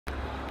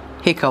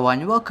Hey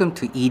kawan, welcome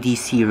to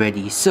EDC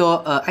Ready.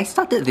 I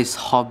started this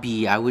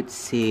hobby, I would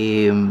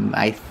say,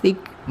 I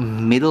think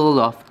middle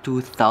of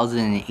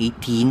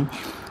 2018,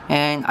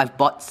 and I've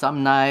bought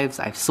some knives,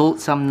 I've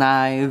sold some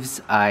knives,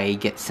 I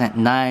get sent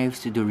knives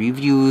to do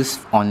reviews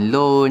on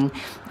loan,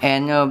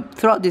 and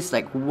throughout this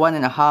like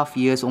 1.5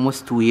 years,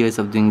 almost 2 years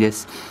of doing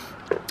this,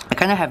 I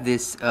kind of have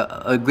this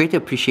a greater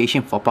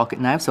appreciation for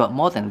pocket knives, but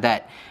more than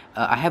that,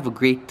 I have a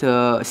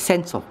greater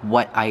sense of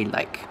what I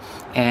like.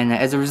 And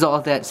as a result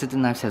of that,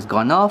 certain knives have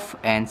gone off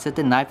and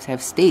certain knives have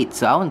stayed.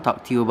 So I want to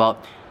talk to you about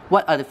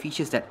what are the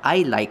features that I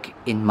like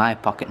in my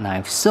pocket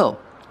knives. So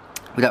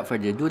without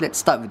further ado, let's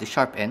start with the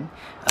sharp end.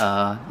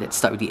 Let's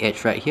start with the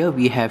edge right here.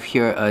 We have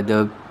here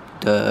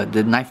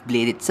the knife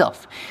blade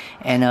itself,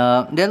 and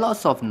there are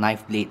lots of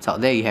knife blades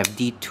out there. You have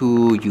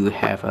D2, you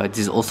have this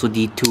is also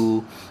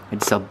D2.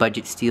 It's a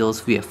budget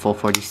steels. We have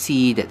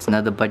 440C, that's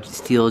another budget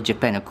steel.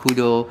 Japan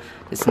Akudo,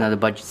 that's another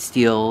budget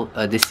steel.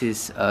 This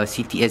is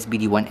CTS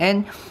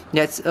BD1N,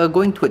 that's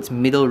going towards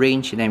middle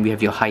range. And then we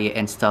have your higher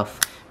end stuff,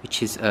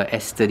 which is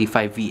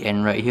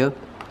S35VN right here.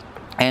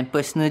 And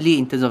personally,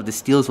 in terms of the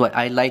steels, what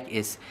I like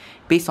is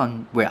based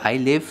on where I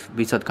live,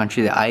 based on the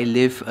country that I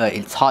live,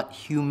 it's hot,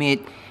 humid,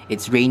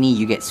 it's rainy,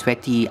 you get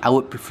sweaty. I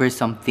would prefer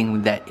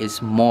something that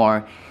is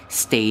more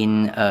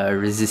stain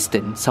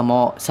resistant,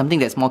 something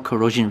that's more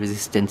corrosion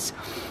resistant,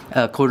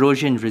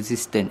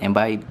 and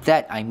by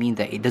that I mean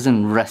that it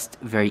doesn't rust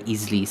very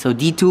easily. So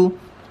D2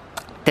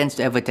 tends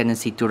to have a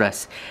tendency to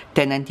rust.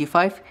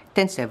 1095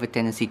 tends to have a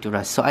tendency to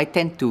rust, so I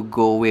tend to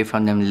go away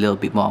from them a little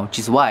bit more, which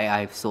is why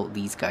I've sold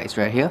these guys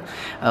right here.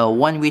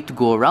 One way to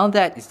go around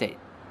that is that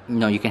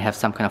you can have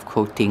some kind of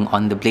coating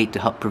on the blade to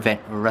help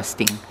prevent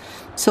rusting.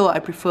 So I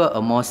prefer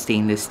a more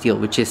stainless steel,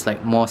 which is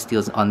like more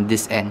steels on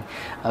this end.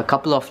 A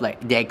couple of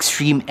like the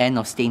extreme end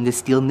of stainless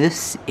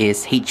steelness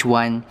is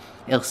H1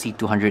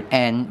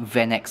 LC200N,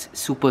 Venex,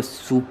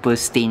 super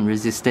stain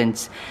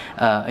resistance.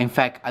 In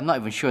fact, I'm not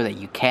even sure that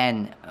you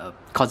can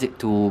cause it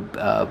to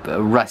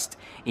rust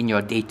in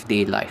your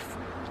day-to-day life.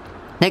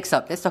 Next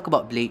up, let's talk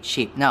about blade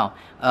shape. Now,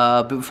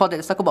 before that,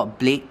 let's talk about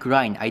blade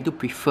grind. I do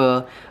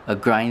prefer a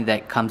grind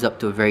that comes up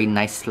to a very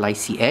nice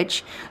slicey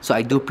edge. So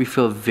I do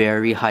prefer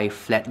very high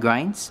flat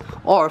grinds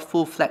or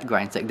full flat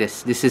grinds like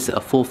this. This is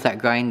a full flat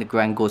grind. The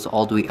grind goes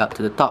all the way up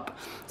to the top.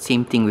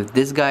 Same thing with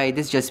this guy.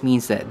 This just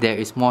means that there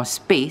is more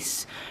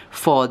space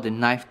for the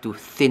knife to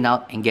thin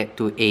out and get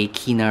to a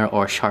keener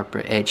or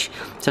sharper edge.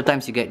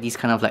 Sometimes you get these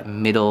kind of like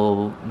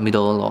middle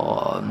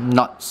or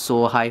not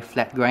so high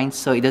flat grinds,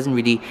 so it doesn't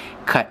really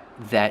cut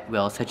that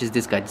well, such as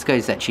this guy. This guy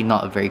is actually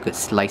not a very good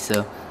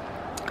slicer.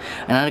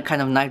 Another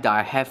kind of knife that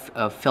I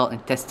have felt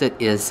and tested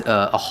is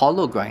a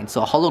hollow grind.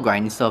 So a hollow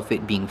grind, instead of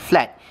it being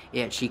flat,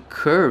 it actually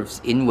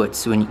curves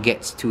inwards when it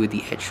gets to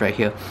the edge right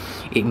here.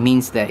 It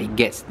means that it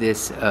gets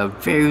this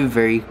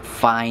very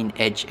fine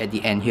edge at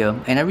the end here,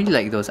 and I really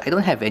like those. I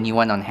don't have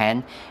anyone on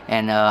hand,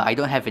 and I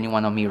don't have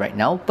anyone on me right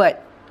now,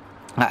 but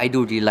I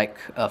do really like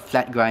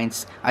flat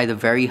grinds, either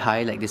very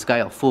high like this guy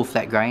or full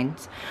flat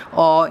grinds,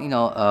 or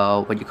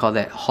what you call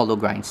that, hollow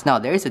grinds. Now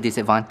there is a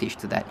disadvantage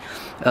to that.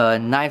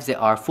 Knives that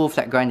are full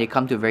flat grind, they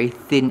come to a very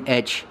thin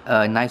edge.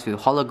 Knives with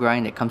hollow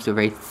grind, that comes to a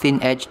very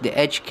thin edge, the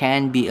edge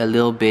can be a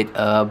little bit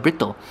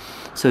brittle,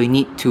 so you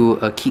need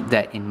to keep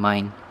that in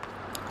mind.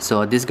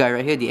 So this guy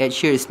right here, the edge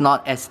here is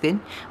not as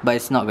thin, but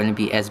it's not going to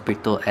be as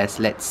brittle as,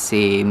 let's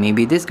say,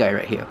 maybe this guy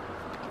right here.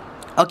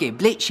 Okay,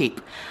 blade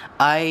shape.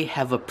 I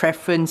have a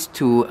preference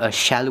to a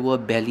shallower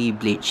belly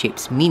blade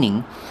shapes,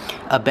 meaning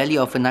a belly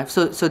of a knife.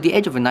 So the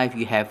edge of a knife,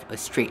 you have a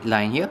straight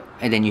line here,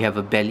 and then you have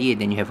a belly,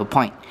 and then you have a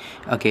point.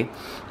 Okay,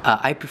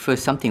 I prefer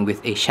something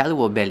with a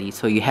shallower belly,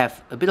 so you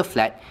have a bit of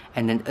flat,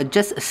 and then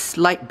just a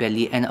slight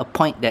belly and a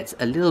point that's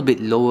a little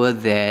bit lower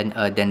than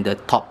the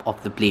top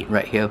of the blade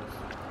right here.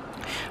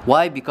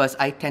 Why? Because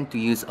I tend to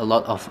use a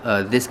lot of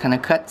this kind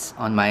of cuts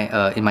on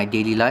my in my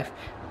daily life,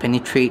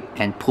 penetrate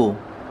and pull.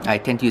 I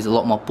tend to use a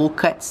lot more pull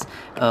cuts.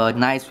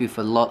 Knives with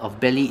a lot of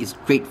belly is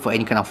great for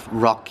any kind of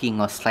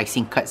rocking or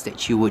slicing cuts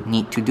that you would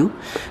need to do.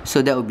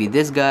 So that would be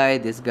this guy,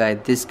 this guy,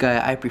 this guy.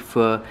 I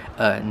prefer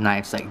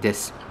knives like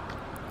this.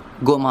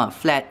 Go more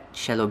flat,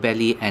 shallow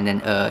belly, and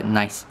then a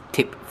nice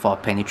tip for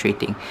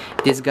penetrating.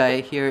 This guy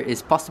here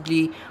is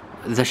possibly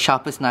the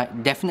sharpest knife,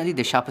 definitely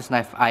the sharpest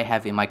knife I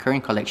have in my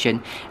current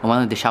collection, and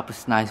one of the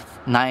sharpest knife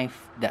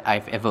that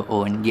I've ever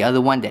owned. The other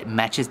one that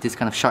matches this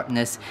kind of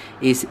sharpness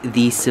is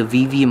the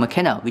Civivi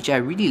McKenna, which I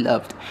really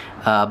loved,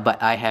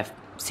 but I have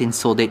since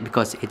sold it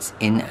because it's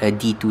in a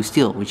D2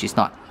 steel, which is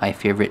not my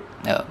favorite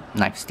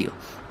knife steel.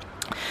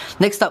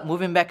 Next up,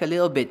 moving back a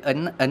little bit,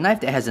 a knife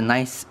that has a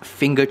nice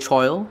finger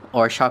choil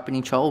or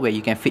sharpening choil where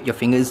you can fit your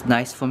fingers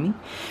nice for me,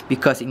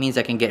 because it means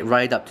I can get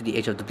right up to the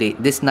edge of the blade.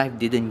 This knife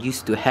didn't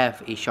used to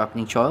have a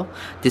sharpening choil.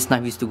 This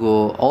knife used to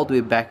go all the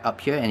way back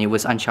up here and it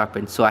was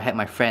unsharpened, so I had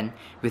my friend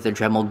with a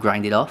Dremel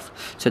grind it off.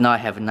 So now I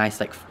have a nice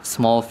like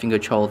small finger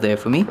choil there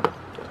for me.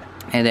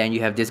 And then you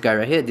have this guy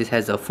right here. This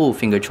has a full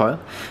finger choil,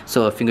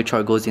 so a finger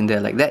choil goes in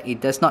there like that.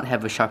 It does not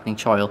have a sharpening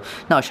choil.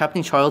 Now, a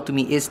sharpening choil to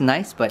me is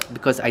nice, but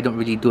because I don't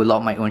really do a lot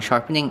of my own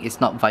sharpening,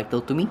 it's not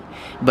vital to me.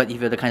 But if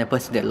you're the kind of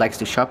person that likes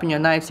to sharpen your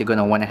knives, you're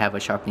gonna want to have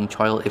a sharpening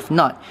choil. If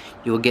not,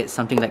 you'll get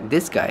something like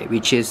this guy,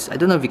 which is, I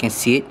don't know if you can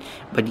see it,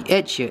 but the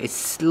edge here is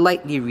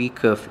slightly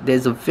recurved.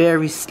 There's a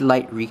very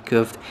slight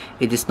recurved.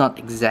 It is not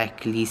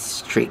exactly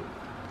straight,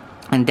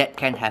 and that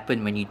can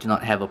happen when you do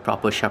not have a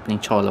proper sharpening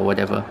choil or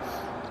whatever.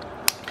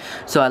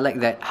 So I like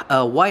that.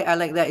 Why I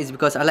like that is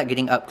because I like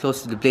getting up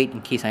close to the blade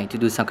in case I need to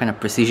do some kind of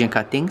precision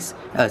cuttings,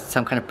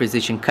 some kind of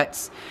precision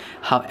cuts.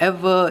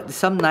 However,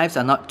 some knives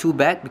are not too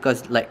bad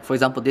because, like for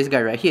example, this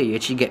guy right here, you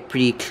actually get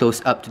pretty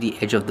close up to the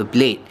edge of the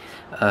blade.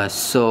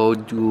 So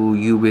do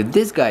you with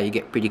this guy, you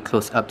get pretty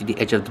close up to the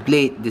edge of the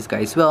blade. This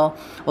guy as well,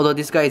 although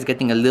this guy is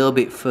getting a little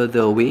bit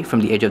further away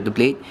from the edge of the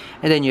blade.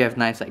 And then you have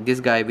knives like this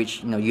guy,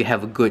 which you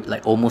have a good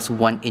like almost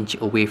 1 inch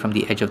away from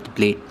the edge of the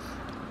blade.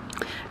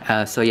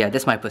 So yeah,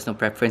 that's my personal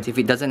preference. If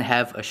it doesn't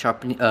have a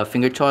sharpening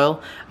finger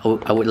choil,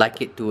 I would like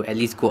it to at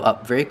least go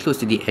up very close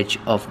to the edge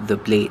of the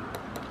blade.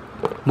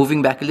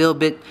 Moving back a little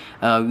bit,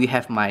 we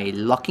have my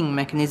locking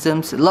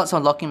mechanisms. Lots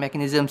of locking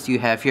mechanisms. You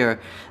have here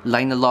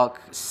liner lock,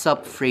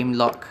 sub-frame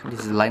lock.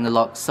 This is liner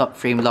lock,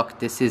 sub-frame lock.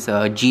 This is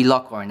a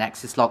G-lock or an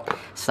axis lock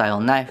style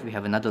knife. We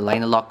have another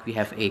liner lock. We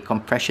have a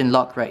compression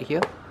lock right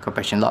here,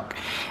 compression lock.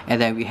 And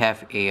then we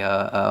have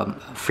a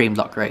frame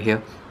lock right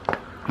here.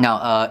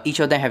 Now, each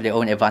of them have their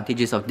own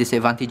advantages or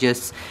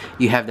disadvantages.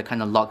 You have the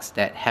kind of locks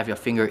that have your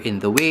finger in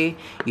the way.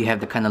 You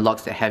have the kind of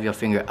locks that have your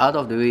finger out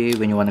of the way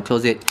when you want to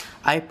close it.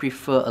 I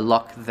prefer a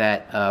lock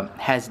that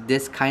has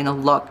this kind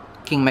of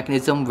locking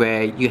mechanism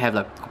where you have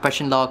like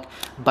compression lock,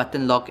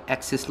 button lock,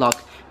 axis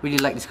lock. Really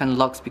like this kind of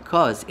locks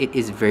because it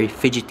is very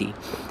fidgety.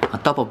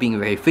 On top of being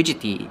very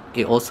fidgety,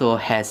 it also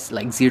has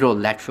like zero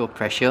lateral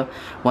pressure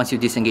once you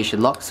disengage the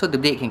lock, so the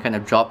blade can kind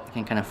of drop, you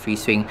can kind of free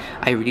swing.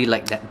 I really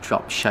like that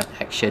drop shut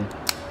action.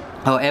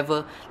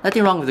 However,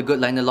 nothing wrong with a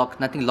good liner lock,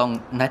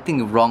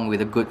 nothing wrong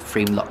with a good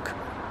frame lock.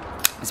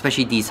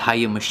 Especially these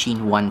higher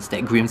machine ones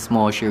that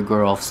Grimsmo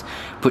Shirgorovs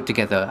put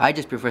together. I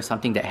just prefer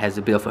something that has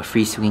a bit of a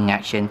free swinging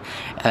action.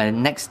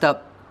 Next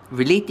up,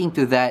 relating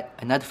to that,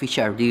 another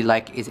feature I really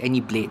like is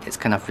any blade that's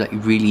kind of like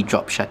really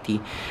drop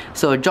shutty.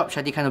 So a drop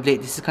shutty kind of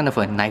blade, this is kind of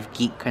a knife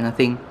geek kind of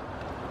thing.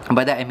 And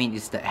by that I mean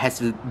it has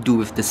to do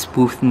with the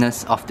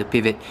smoothness of the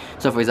pivot.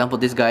 So for example,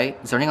 this guy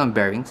is running on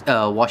bearings,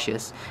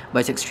 washers, but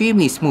it's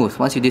extremely smooth.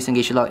 Once you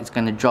disengage the lock, it's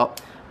going to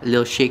drop, a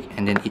little shake,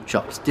 and then it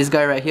drops. This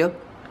guy right here,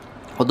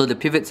 although the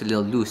pivot's a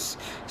little loose,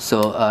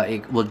 so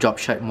it will drop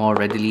shut more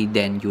readily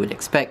than you would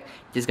expect.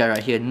 This guy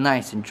right here,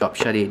 nice and drop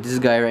shutty. This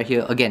guy right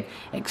here, again,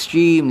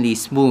 extremely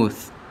smooth,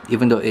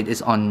 even though it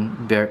is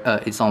on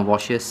it's on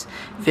washers.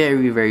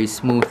 Very, very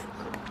smooth.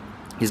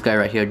 This guy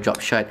right here, drop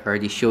shut,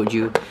 already showed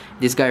you.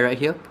 This guy right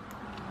here,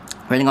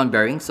 running on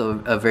bearings,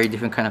 so a very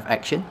different kind of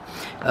action.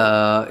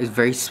 It's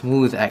very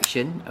smooth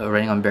action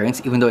running on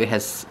bearings, even though it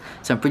has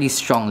some pretty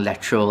strong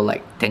lateral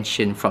like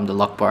tension from the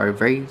lock bar,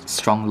 very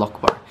strong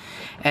lock bar.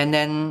 And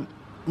then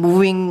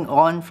moving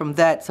on from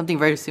that, something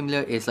very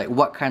similar is like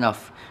what kind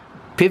of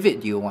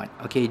pivot do you want?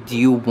 Okay, do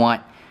you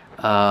want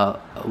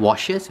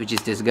washers, which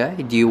is this guy?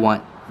 Do you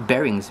want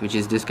bearings, which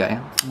is this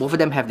guy? Both of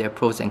them have their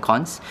pros and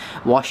cons.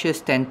 Washers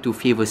tend to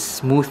favor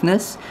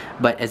smoothness,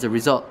 but as a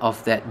result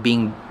of that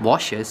being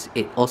washers,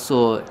 it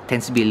also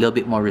tends to be a little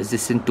bit more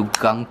resistant to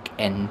gunk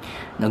and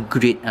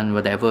grit and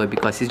whatever,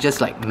 because it's just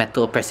like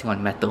metal pressing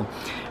on metal.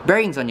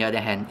 Bearings, on the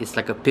other hand, is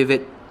like a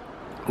pivot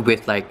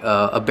with like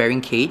a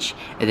bearing cage,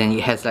 and then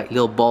it has like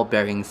little ball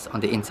bearings on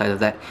the inside of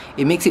that.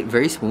 It makes it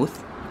very smooth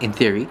in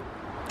theory.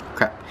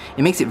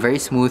 It makes it very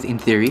smooth in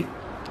theory,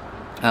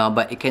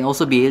 but it can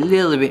also be a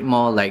little bit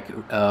more like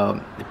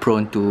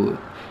prone to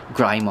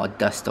grime or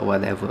dust or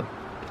whatever.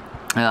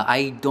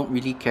 I don't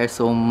really care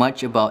so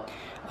much about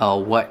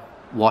what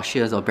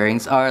washers or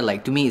bearings are.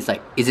 Like, to me, it's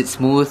like, is it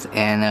smooth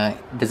and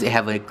does it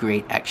have a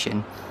great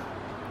action?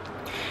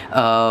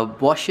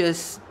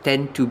 Washers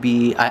tend to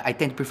be, I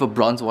tend to prefer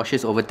bronze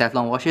washers over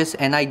Teflon washers,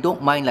 and I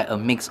don't mind like a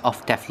mix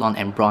of Teflon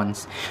and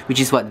bronze, which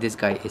is what this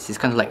guy is. It's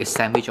kind of like a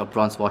sandwich of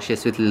bronze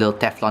washers with a little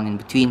Teflon in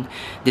between.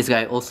 This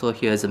guy also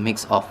here is a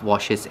mix of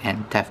washers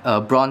and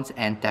bronze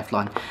and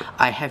Teflon.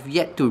 I have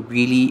yet to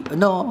really,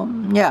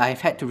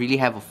 I've had to really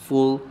have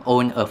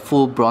own a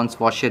full bronze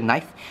washer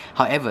knife.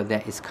 However,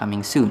 that is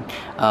coming soon.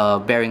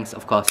 Bearings,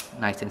 of course,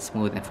 nice and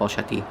smooth and fall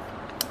shutty,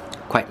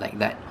 quite like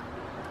that.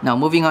 Now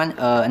moving on,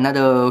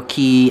 another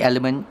key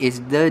element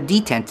is the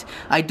detent.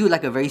 I do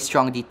like a very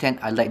strong detent.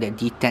 I like that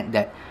detent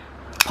that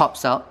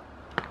pops out.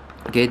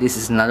 Okay, this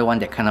is another one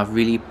that kind of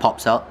really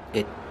pops out.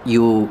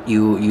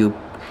 You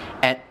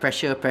add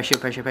pressure, pressure,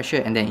 pressure, pressure,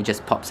 and then it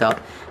just pops out.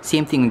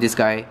 Same thing with this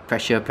guy,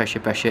 pressure, pressure,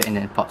 pressure, and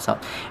then it pops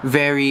out.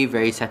 Very,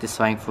 very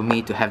satisfying for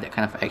me to have that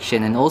kind of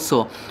action. And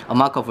also, a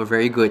mark of a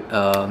very good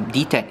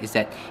detent is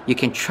that you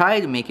can try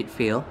to make it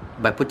fail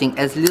by putting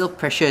as little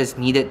pressure as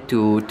needed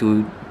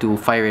to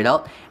fire it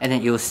out, and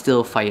then it will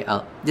still fire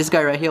out. This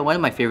guy right here, one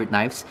of my favorite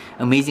knives,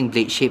 amazing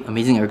blade shape,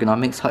 amazing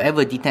ergonomics,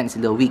 however detent is a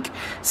little weak,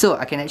 so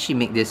I can actually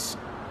make this,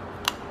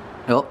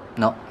 oh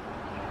no,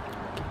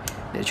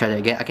 let's try that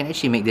again. I can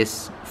actually make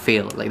this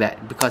fail like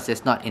that because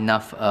there's not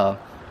enough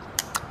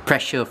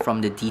pressure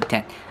from the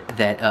detent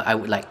that I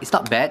would like. It's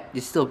not bad,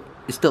 it's still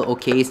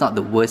okay, it's not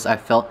the worst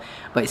I've felt,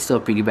 but it's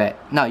still pretty bad.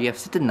 Now you have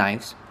certain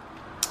knives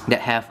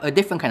that have a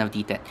different kind of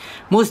detent.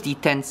 Most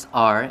detents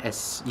are,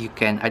 as you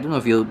can, I don't know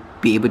if you'll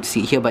be able to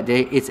see it here, but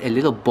there is a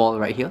little ball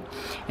right here,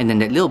 and then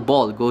that little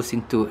ball goes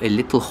into a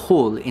little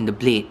hole in the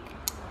blade,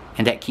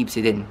 and that keeps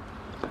it in.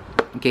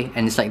 Okay,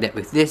 and it's like that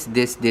with this,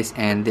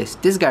 and this.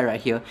 This guy right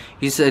here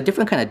uses a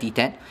different kind of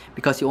detent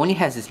because it only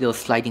has this little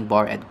sliding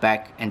bar at the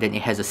back, and then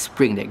it has a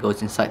spring that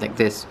goes inside like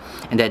this,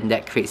 and then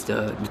that creates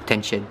the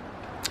tension.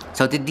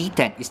 So the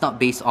detent is not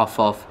based off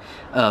of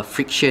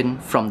friction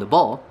from the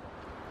ball,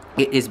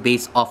 it is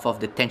based off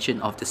of the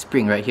tension of the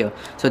spring right here.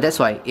 So that's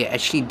why it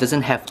actually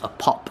doesn't have a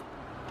pop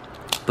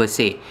per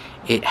se.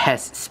 It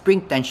has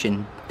spring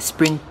tension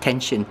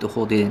to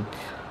hold it in.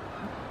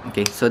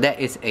 Okay, so that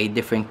is a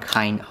different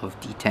kind of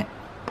detent.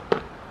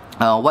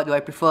 What do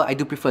I prefer? I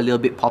do prefer a little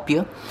bit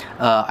poppier.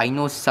 I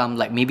know some,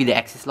 like maybe the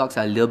axis locks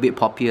are a little bit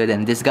poppier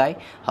than this guy.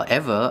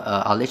 However,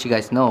 I'll let you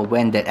guys know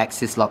when that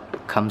axis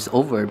lock comes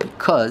over,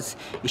 because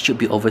it should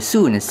be over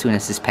soon as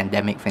this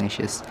pandemic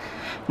finishes.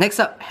 Next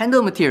up,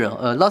 handle material.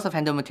 Lots of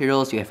handle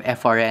materials. You have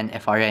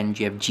FRN,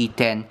 you have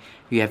G10,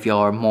 you have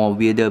your more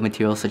weirder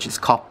materials such as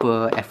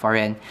copper,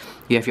 FRN.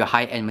 You have your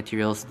high-end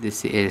materials.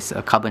 This is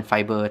carbon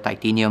fiber,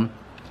 titanium.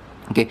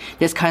 Okay,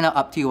 that's kind of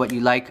up to you what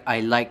you like.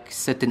 I like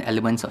certain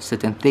elements of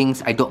certain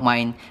things. I don't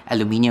mind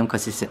aluminium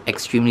because it's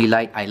extremely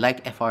light. I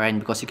like FRN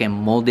because you can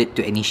mold it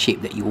to any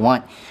shape that you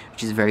want,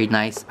 which is very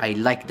nice. I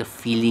like the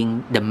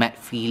feeling, the matte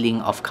feeling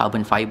of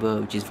carbon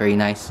fiber, which is very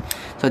nice.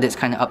 So that's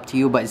kind of up to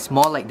you, but it's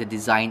more like the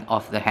design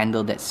of the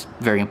handle that's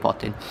very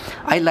important.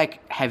 I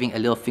like having a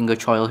little finger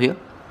choil here.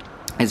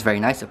 It's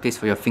very nice, a place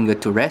for your finger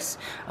to rest.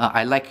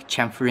 I like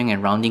chamfering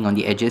and rounding on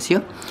the edges here,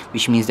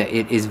 which means that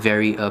it is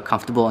very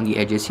comfortable on the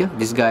edges here.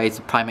 This guy is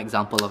a prime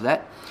example of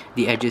that.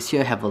 The edges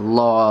here have a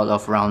lot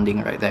of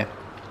rounding right there.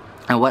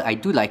 And what I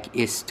do like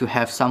is to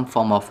have some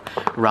form of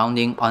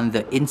rounding on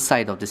the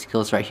inside of the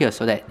skills right here,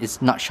 so that it's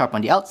not sharp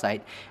on the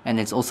outside and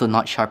it's also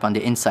not sharp on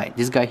the inside.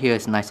 This guy here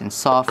is nice and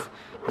soft.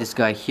 This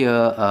guy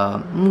here,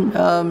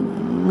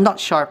 not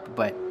sharp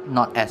but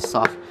not as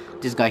soft.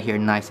 This guy here,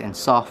 nice and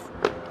soft.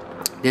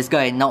 This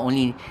guy, not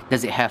only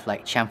does it have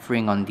like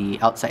chamfering on the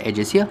outside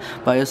edges here,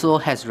 but it also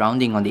has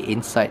rounding on the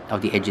inside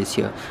of the edges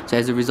here. So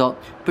as a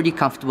result, pretty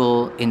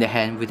comfortable in the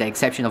hand with the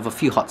exception of a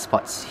few hot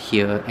spots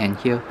here and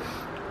here.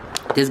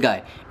 This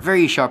guy,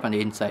 very sharp on the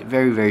inside,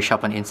 very, very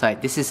sharp on the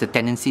inside. This is a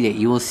tendency that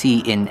you will see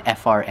in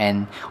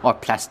FRN or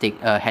plastic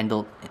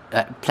handles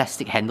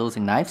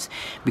in knives,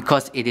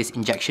 because it is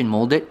injection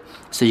molded,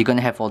 so you're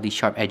gonna have all these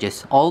sharp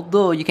edges.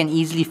 Although you can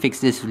easily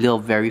fix this with little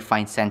very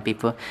fine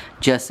sandpaper,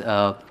 just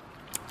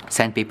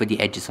sandpaper the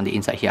edges on the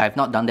inside here. I've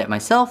not done that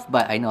myself,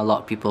 but I know a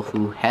lot of people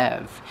who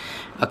have.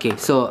 Okay,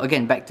 so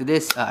again, back to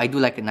this, I do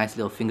like a nice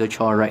little finger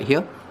choil right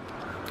here.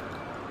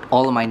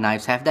 All of my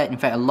knives have that. In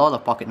fact, a lot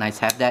of pocket knives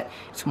have that.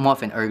 It's more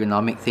of an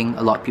ergonomic thing.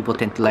 A lot of people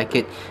tend to like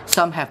it.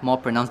 Some have more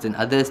pronounced than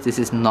others. This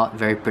is not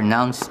very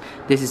pronounced.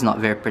 This is not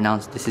very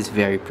pronounced. This is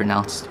very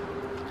pronounced.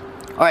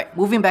 Alright,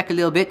 moving back a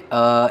little bit,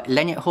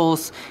 lanyard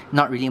holes,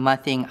 not really my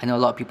thing. I know a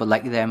lot of people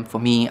like them. For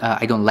me,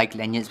 I don't like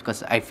lanyards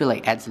because I feel like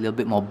it adds a little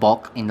bit more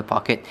bulk in the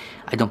pocket.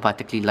 I don't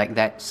particularly like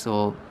that,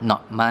 so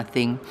not my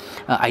thing.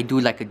 I do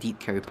like a deep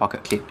carry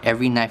pocket clip.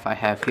 Every knife I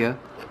have here,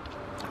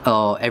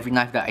 or every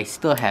knife that I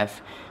still have,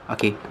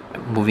 okay,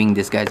 moving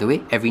these guys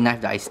away, every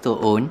knife that I still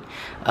own,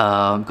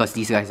 because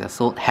these guys are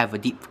sold, have a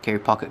deep carry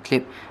pocket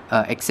clip,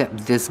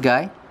 except this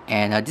guy.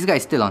 And this guy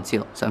is still on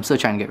sale, so I'm still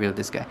trying to get rid of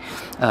this guy,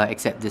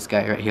 except this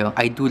guy right here.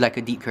 I do like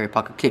a deep carry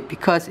pocket clip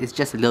because it's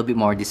just a little bit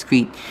more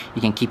discreet.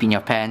 You can keep in your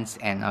pants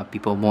and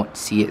people won't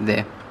see it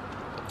there.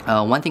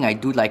 One thing I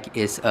do like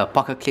is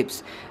pocket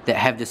clips that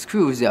have the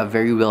screws that are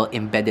very well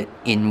embedded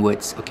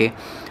inwards. Okay,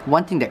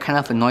 one thing that kind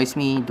of annoys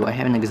me, do I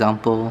have an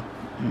example?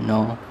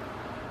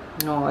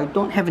 No, I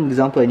don't have an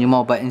example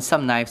anymore, but in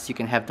some knives you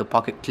can have the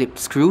pocket clip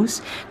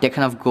screws that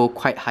kind of go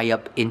quite high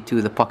up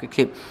into the pocket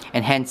clip,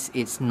 and hence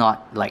it's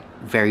not like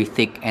very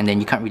thick, and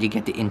then you can't really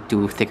get it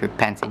into thicker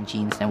pants and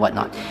jeans and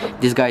whatnot.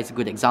 This guy is a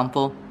good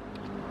example.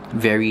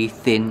 Very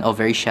thin or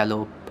very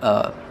shallow,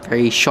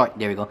 very short,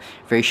 there we go,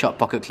 very short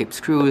pocket clip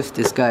screws.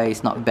 This guy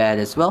is not bad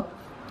as well.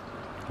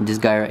 This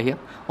guy right here,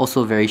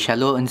 also very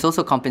shallow, and it's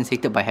also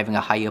compensated by having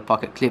a higher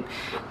pocket clip.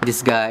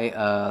 This guy,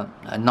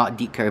 not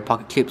deep carry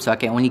pocket clip, so I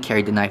can only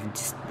carry the knife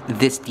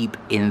this deep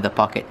in the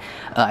pocket.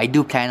 I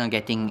do plan on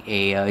getting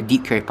a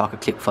deep carry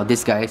pocket clip for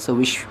this guy, so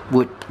which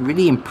would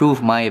really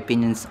improve my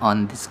opinions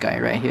on this guy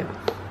right here.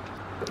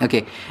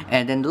 Okay,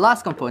 and then the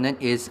last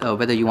component is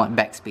whether you want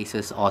back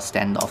spacers or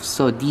standoffs.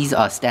 So these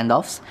are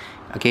standoffs.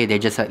 Okay, they're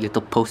just like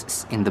little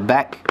posts in the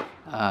back.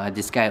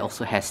 This guy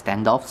also has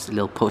standoffs,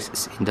 little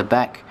posts in the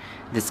back.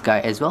 This guy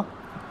as well,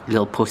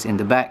 little posts in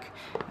the back.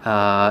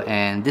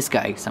 And this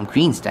guy, some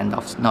green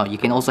standoffs. Now you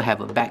can also have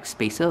a back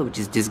spacer, which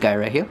is this guy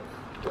right here,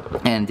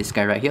 and this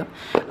guy right here.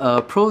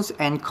 Pros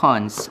and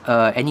cons,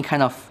 any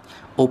kind of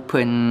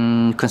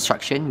open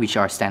construction, which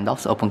are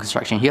standoffs, open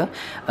construction here,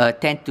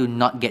 tend to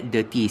not get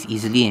dirty as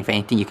easily. If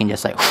anything, you can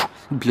just like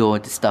blow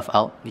the stuff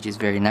out, which is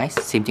very nice.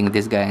 Same thing with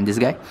this guy and this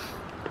guy.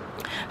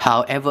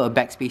 However, a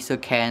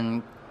backspacer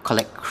can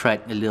collect crud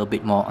a little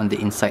bit more on the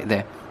inside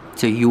there,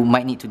 so you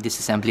might need to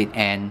disassemble it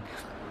and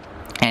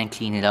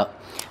clean it up.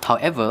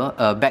 However,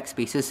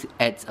 backspacers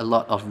adds a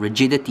lot of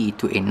rigidity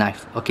to a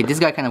knife. Okay, this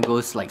guy kind of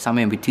goes like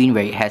somewhere in between,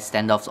 where it has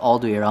standoffs all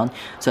the way around.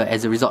 So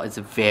as a result, it's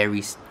a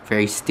very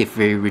stiff,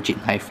 very rigid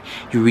knife.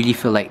 You really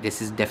feel like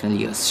this is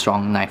definitely a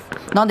strong knife.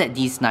 Not that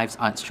these knives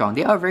aren't strong,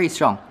 they are very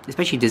strong,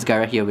 especially this guy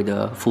right here with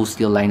the full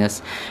steel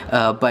liners.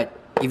 But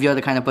if you're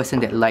the kind of person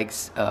that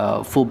likes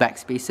full back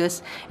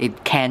spacers,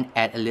 it can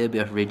add a little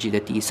bit of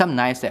rigidity. Some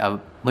knives that are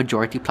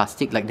majority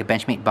plastic, like the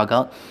Benchmade bug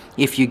out,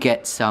 if you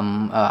get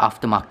some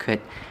aftermarket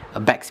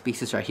back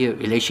spacers right here,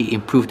 it'll actually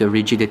improve the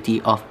rigidity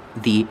of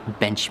the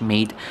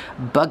Benchmade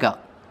bug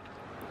out.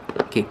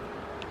 Okay,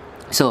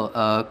 so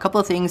a couple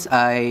of things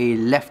I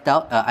left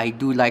out. I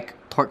do like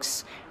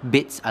Torx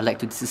bits. I like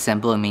to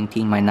disassemble and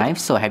maintain my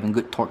knives, so having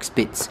good Torx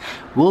bits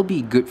will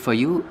be good for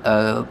you.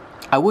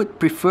 I would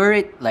prefer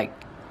it like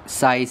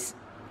size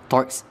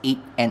Torx 8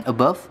 and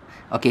above.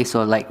 Okay,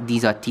 so like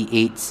these are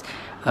T8s,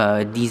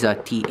 these are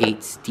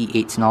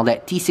T8s and all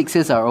that.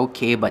 T6s are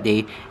okay, but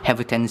they have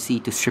a tendency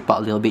to strip out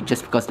a little bit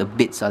just because the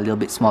bits are a little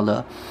bit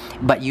smaller.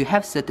 But you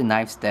have certain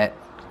knives that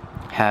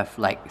have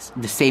like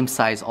the same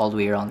size all the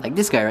way around, like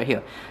this guy right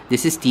here.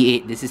 This is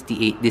T8, this is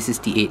T8, this is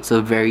T8,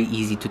 so very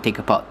easy to take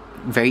apart.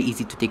 Very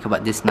easy to take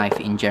apart this knife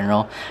in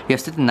general. You have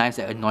certain knives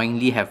that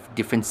annoyingly have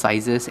different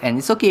sizes, and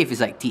it's okay if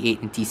it's like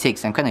T8 and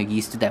T6. I'm kind of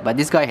used to that, but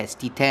this guy has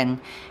T10,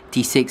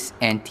 T6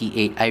 and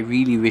T8. I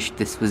really wish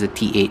this was a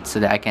T8 so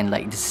that I can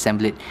like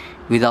disassemble it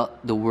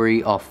without the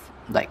worry of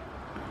like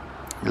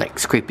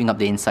scraping up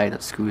the inside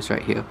of screws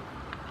right here.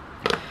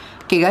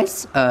 Okay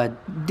guys,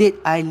 did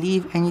I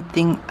leave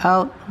anything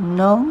out?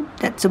 No,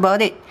 that's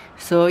about it.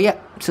 So yeah,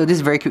 so this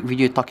is a very quick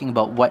video talking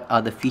about what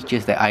are the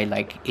features that I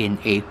like in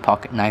a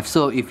pocket knife.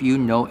 So if you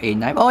know a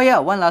knife, oh yeah,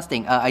 one last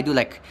thing, I do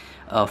like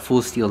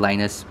full steel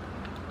liners.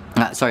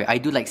 Sorry, I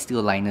do like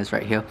steel liners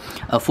right here.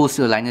 Full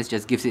steel liners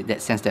just gives it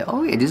that sense that,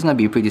 oh yeah, this is gonna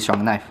be a pretty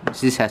strong knife.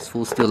 This has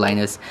full steel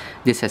liners,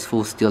 this has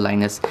full steel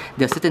liners.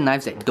 There are certain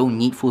knives that don't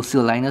need full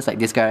steel liners, like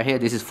this guy right here.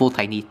 This is full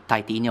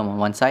titanium on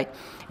one side,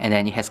 and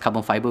then it has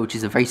carbon fiber, which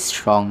is a very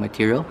strong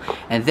material.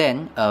 And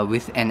then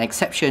with an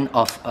exception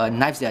of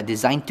knives that are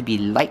designed to be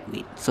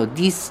lightweight. So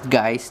these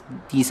guys,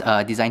 these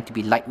are designed to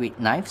be lightweight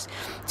knives.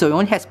 So it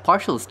only has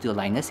partial steel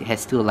liners. It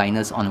has steel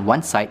liners on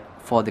one side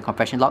for the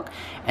compression lock,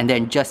 and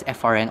then just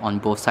FRN on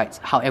both sides.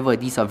 However,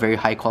 these are very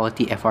high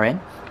quality FRN.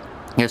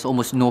 There's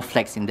almost no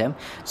flex in them,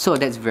 so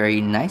that's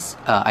very nice.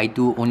 I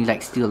do only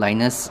like steel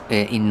liners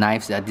in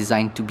knives that are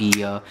designed to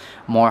be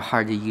more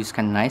harder use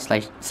kind of knives,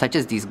 like such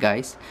as these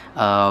guys.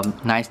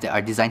 Knives that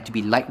are designed to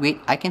be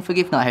lightweight, I can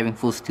forgive not having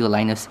full steel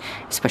liners,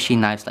 especially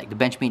knives like the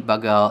Benchmade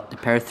bug out, the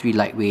Para 3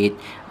 lightweight.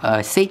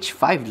 Sage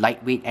 5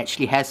 lightweight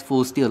actually has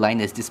full steel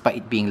liners despite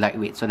it being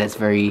lightweight, so that's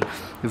very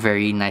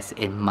nice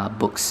in my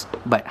books.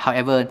 But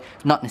however,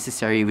 not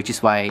necessary, which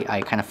is why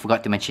I kind of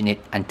forgot to mention it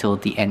until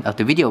the end of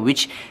the video,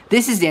 which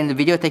this is the end of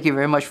the video. Thank you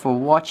very much for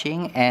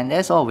watching, and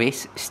as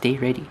always, stay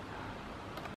ready.